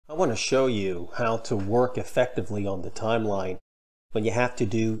I want to show you how to work effectively on the timeline when you have to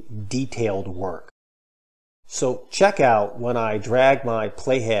do detailed work. So check out when I drag my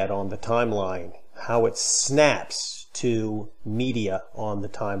playhead on the timeline, how it snaps to media on the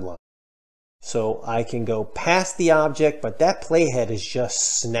timeline. So I can go past the object, but that playhead is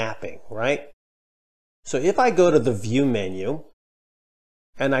just snapping, right? So if I go to the View menu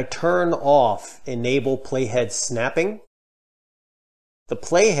and I turn off Enable Playhead Snapping, the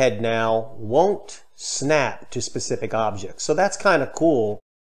playhead now won't snap to specific objects. So that's kind of cool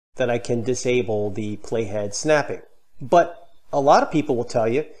that I can disable the playhead snapping. But a lot of people will tell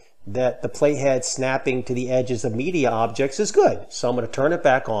you that the playhead snapping to the edges of media objects is good. So I'm going to turn it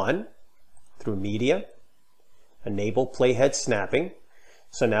back on through Media, Enable Playhead Snapping.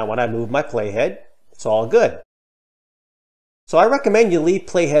 So now when I move my playhead, it's all good. So I recommend you leave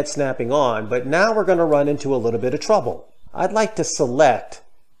playhead snapping on, but now we're going to run into a little bit of trouble. I'd like to select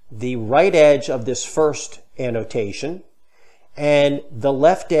the right edge of this first annotation and the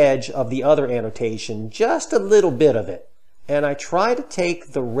left edge of the other annotation, just a little bit of it. And I try to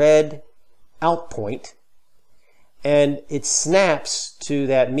take the red out point and it snaps to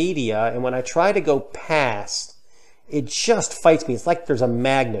that media, and when I try to go past, it just fights me. It's like there's a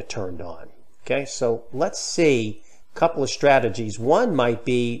magnet turned on. Okay, so let's see a couple of strategies. One might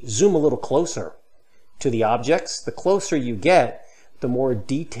be zoom a little closer to the objects. The closer you get, the more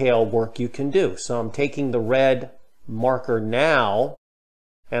detail work you can do. So I'm taking the red marker now,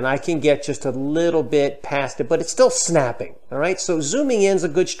 and I can get just a little bit past it, but it's still snapping. All right, so zooming in is a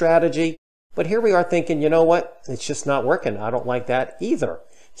good strategy, but here we are thinking, you know what, it's just not working. I don't like that either.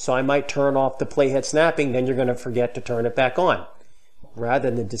 So I might turn off the playhead snapping, then you're going to forget to turn it back on.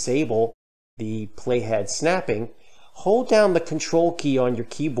 Rather than disable the playhead snapping, hold down the Control key on your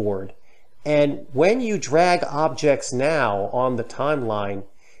keyboard, and when you drag objects now on the timeline,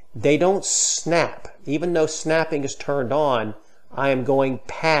 they don't snap. Even though snapping is turned on, I am going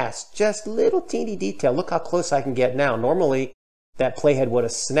past just little teeny detail. Look how close I can get now. Normally, that playhead would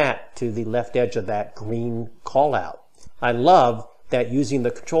have snapped to the left edge of that green callout. I love that using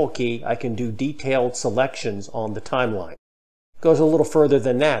the Control key, I can do detailed selections on the timeline. It goes a little further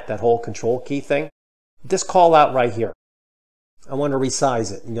than that whole Control key thing. This callout right here, I want to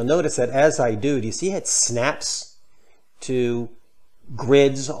resize it. And you'll notice that as I do you see it snaps to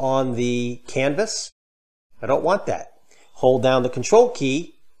grids on the canvas? I don't want that. Hold down the Control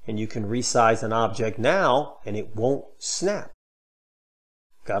key and you can resize an object now and it won't snap.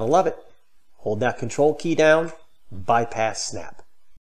 Gotta love it. Hold that Control key down, bypass snap.